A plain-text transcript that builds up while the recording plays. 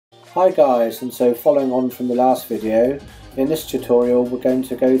Hi guys, and so following on from the last video, in this tutorial we're going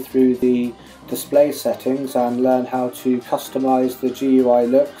to go through the display settings and learn how to customize the GUI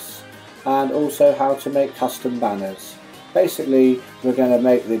looks and also how to make custom banners. Basically, we're going to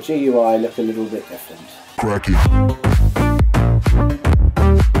make the GUI look a little bit different. Cracky.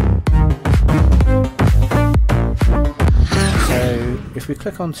 So if we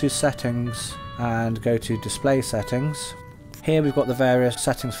click onto settings and go to display settings, here we've got the various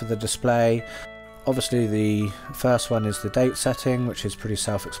settings for the display. Obviously the first one is the date setting, which is pretty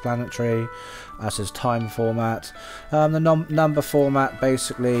self-explanatory, as is time format. The number format,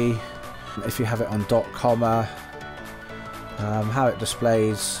 basically, if you have it on dot comma, how it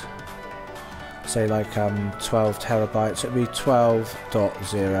displays, say like 12 terabytes, it would be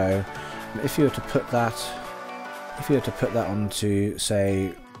 12.0. If you were to put that onto,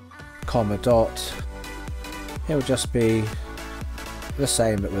 say, comma dot, it would just be the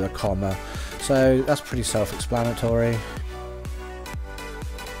same but with a comma. So that's pretty self-explanatory.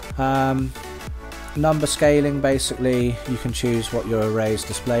 Number scaling, basically you can choose what your array is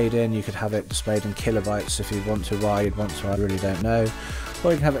displayed in. You could have it displayed in kilobytes if you want to. Why you'd want to, I really don't know.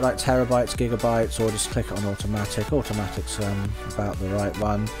 Or you can have it like terabytes, gigabytes, or just click it on automatic. Automatic's about the right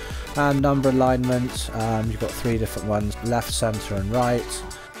one. And number alignment, you've got three different ones: left, center and right.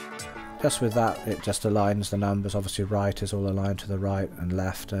 Just with that, it just aligns the numbers. Obviously right is all aligned to the right, and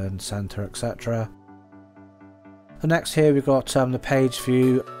left and center, etc. The next here we've got the page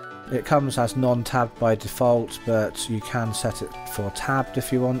view. It comes as non-tabbed by default, but you can set it for tabbed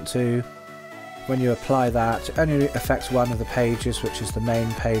if you want to. When you apply that, it only affects one of the pages, which is the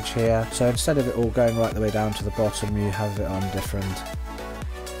main page here. So instead of it all going right the way down to the bottom, you have it on different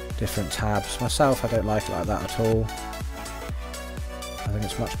tabs. Myself, I don't like it like that at all. I think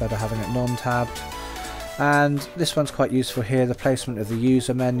it's much better having it non-tabbed. And this one's quite useful here, the placement of the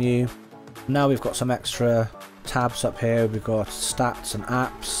user menu. Now we've got some extra tabs up here. We've got stats and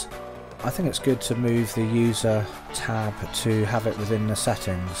apps. I think it's good to move the user tab to have it within the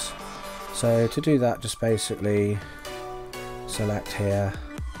settings. So to do that, just basically select here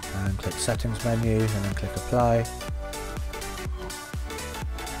and click settings menu and then click apply.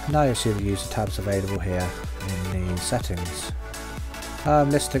 Now you'll see the user tabs available here in the settings.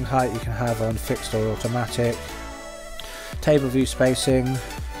 Listing height you can have on fixed or automatic. Table view spacing,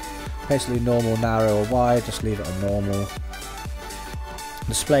 basically normal, narrow or wide, just leave it on normal.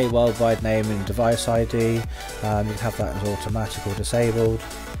 Display worldwide name and device ID, you can have that as automatic or disabled.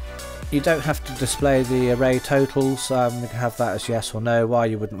 You don't have to display the array totals, you can have that as yes or no. Why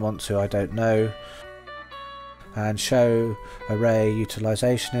you wouldn't want to, I don't know. And show array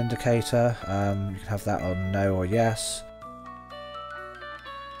utilization indicator, you can have that on no or yes.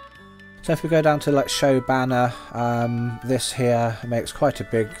 So if we go down to like show banner, this here makes quite a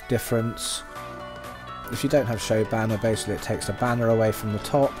big difference. If you don't have show banner, basically it takes the banner away from the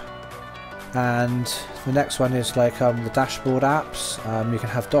top. And the next one is like the dashboard apps. You can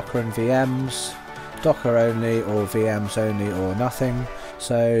have Docker and VMs, Docker only or VMs only or nothing.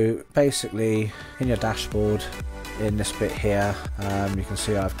 So basically in your dashboard, in this bit here, you can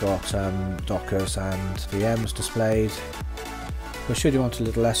see I've got Dockers and VMs displayed. But should you want a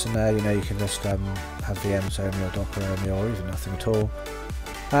little less in there, you know, you can just have VMs only or Docker only or even nothing at all.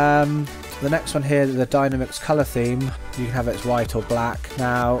 The next one here, the Dynamics color theme, you can have it as white or black.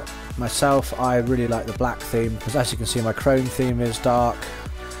 Now myself, I really like the black theme because, as you can see, my Chrome theme is dark,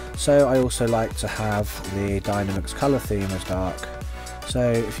 so I also like to have the Dynamics color theme as dark.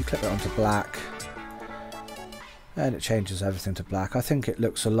 So if you click it onto black, and it changes everything to black. I think it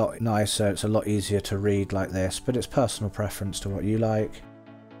looks a lot nicer, it's a lot easier to read like this, but it's personal preference to what you like.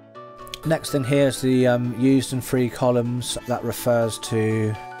 Next thing here is the used and free columns. That refers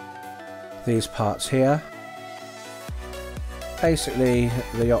to these parts here. Basically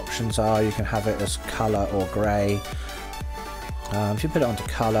the options are you can have it as colour or grey. If you put it onto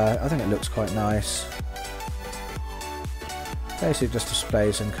colour, I think it looks quite nice. Basically it just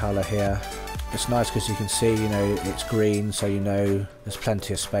displays in colour here. It's nice because you can see, you know, it's green, so you know there's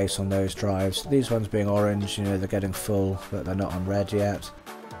plenty of space on those drives. These ones being orange, you know, they're getting full, but they're not on red yet.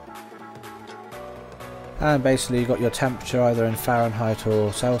 And basically you've got your temperature either in Fahrenheit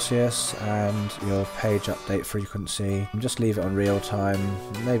or Celsius, and your page update frequency. Just leave it on real time.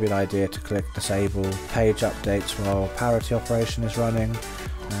 Maybe an idea to click disable page updates while parity operation is running,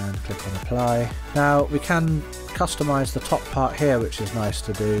 and click on apply. Now we can customize the top part here, which is nice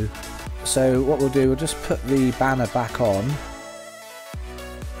to do. So what we'll do, we'll just put the banner back on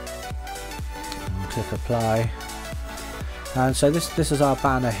and click apply. And so this is our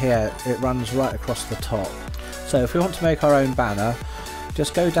banner here. It runs right across the top. So if we want to make our own banner,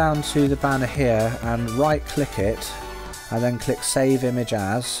 just go down to the banner here and right click it and then click Save Image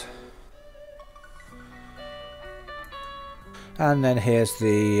As. And then here's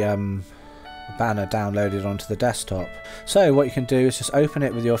the banner downloaded onto the desktop. So what you can do is just open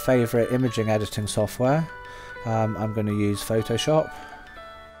it with your favourite imaging editing software. I'm going to use Photoshop.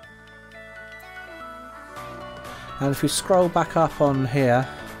 And if we scroll back up on here,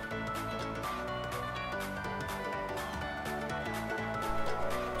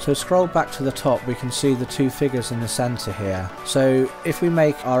 so scroll back to the top, we can see the two figures in the centre here. So if we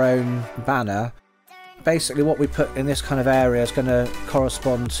make our own banner, basically what we put in this kind of area is going to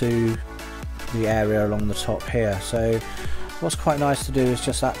correspond to the area along the top here. So what's quite nice to do is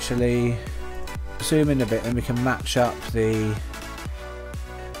just actually zoom in a bit and we can match up the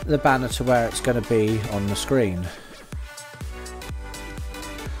banner to where it's going to be on the screen.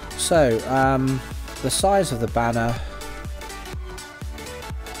 So the size of the banner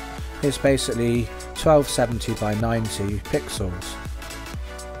is basically 1270 by 90 pixels.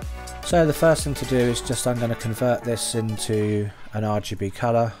 So the first thing to do is just I'm going to convert this into an RGB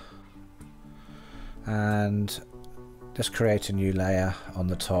colour and just create a new layer on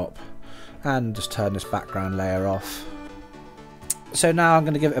the top and just turn this background layer off. So now I'm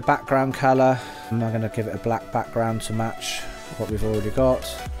going to give it a background colour. I'm going to give it a black background to match what we've already got.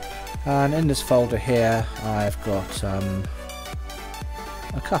 And in this folder here I've got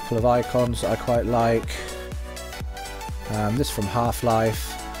a couple of icons that I quite like. This from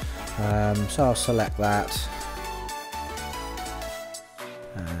Half-Life, so I'll select that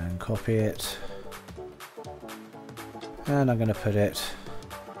and copy it, and I'm going to put it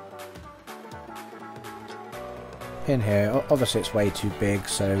in here. Obviously it's way too big,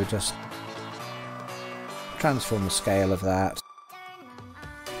 so we just transform the scale of that.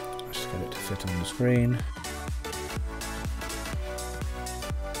 Just get it to fit on the screen.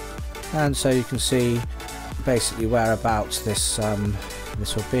 And so you can see basically whereabouts this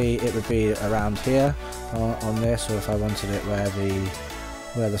this will be. It would be around here on this, or if I wanted it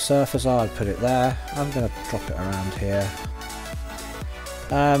where the surfers are, I'd put it there. I'm going to drop it around here.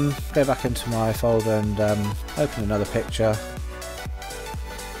 Go back into my folder and open another picture.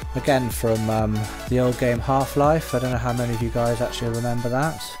 Again from the old game Half-Life. I don't know how many of you guys actually remember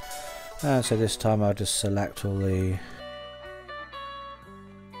that. And so this time I'll just select all the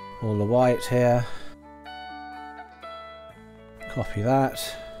white here, copy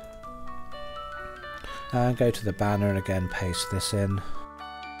that, and go to the banner and again paste this in.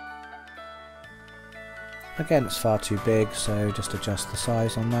 Again it's far too big, so just adjust the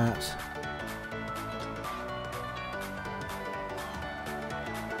size on that.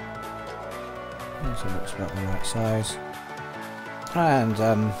 So it looks about the right size. And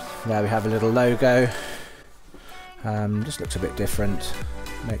there we have a little logo. Just looks a bit different.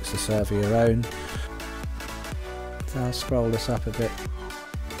 Makes the server your own. So I'll scroll this up a bit.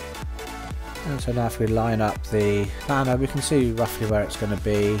 And so now if we line up the banner, we can see roughly where it's going to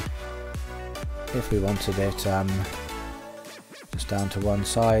be. If we wanted it just down to one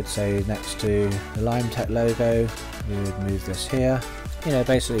side, say next to the LimeTech logo, we would move this here. You know,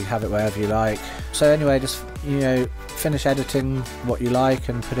 basically have it wherever you like. So anyway, just, you know, finish editing what you like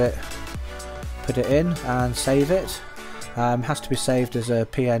and put it in and save it. Has to be saved as a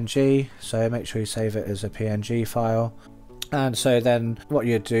PNG, so make sure you save it as a PNG file. And so then what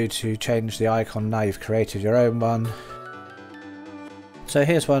you do to change the icon, now you've created your own one. So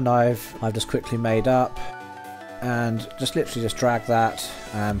here's one I've just quickly made up, and just literally just drag that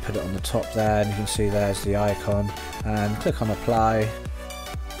and put it on the top there, and you can see there's the icon, and click on apply,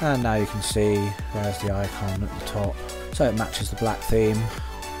 and now you can see there's the icon at the top. So it matches the black theme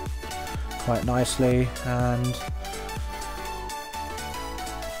quite nicely, and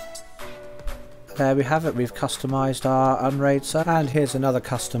there we have it. We've customized our unRAID server, and here's another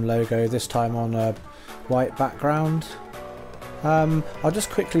custom logo, this time on a white background. I'll just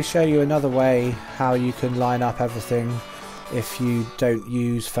quickly show you another way how you can line up everything if you don't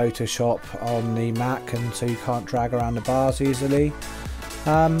use Photoshop on the Mac, and so you can't drag around the bars easily.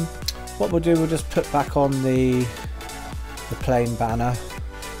 What we'll do, we'll just put back on the plain banner.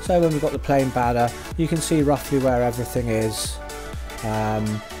 So when we've got the plain banner, you can see roughly where everything is.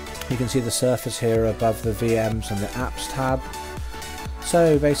 You can see the surface here above the VMs and the apps tab.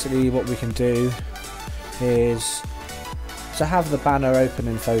 So basically what we can do is to have the banner open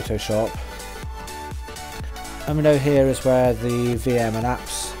in Photoshop, and we know here is where the VM and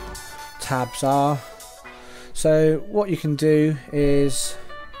apps tabs are. So what you can do is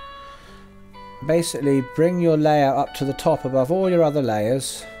basically bring your layer up to the top above all your other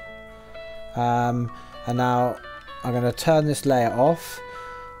layers, and now I'm going to turn this layer off,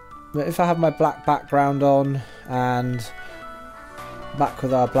 But if I have my black background on and back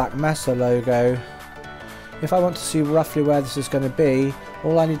with our black Mesa logo, if I want to see roughly where this is going to be,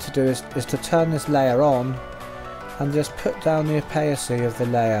 all I need to do is to turn this layer on and just put down the opacity of the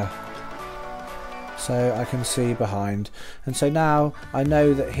layer so I can see behind. And so now I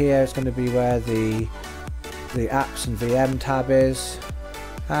know that here is going to be where the apps and VM tab is,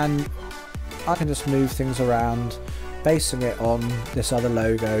 and I can just move things around, basing it on this other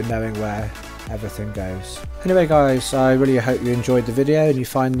logo, knowing where everything goes. Anyway guys, I really hope you enjoyed the video and you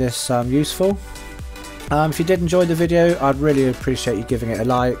find this useful. If you did enjoy the video, I'd really appreciate you giving it a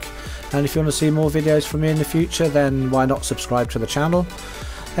like, and if you want to see more videos from me in the future, then why not subscribe to the channel.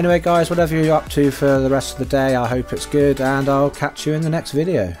 Anyway guys, whatever you're up to for the rest of the day, I hope it's good, and I'll catch you in the next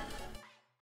video.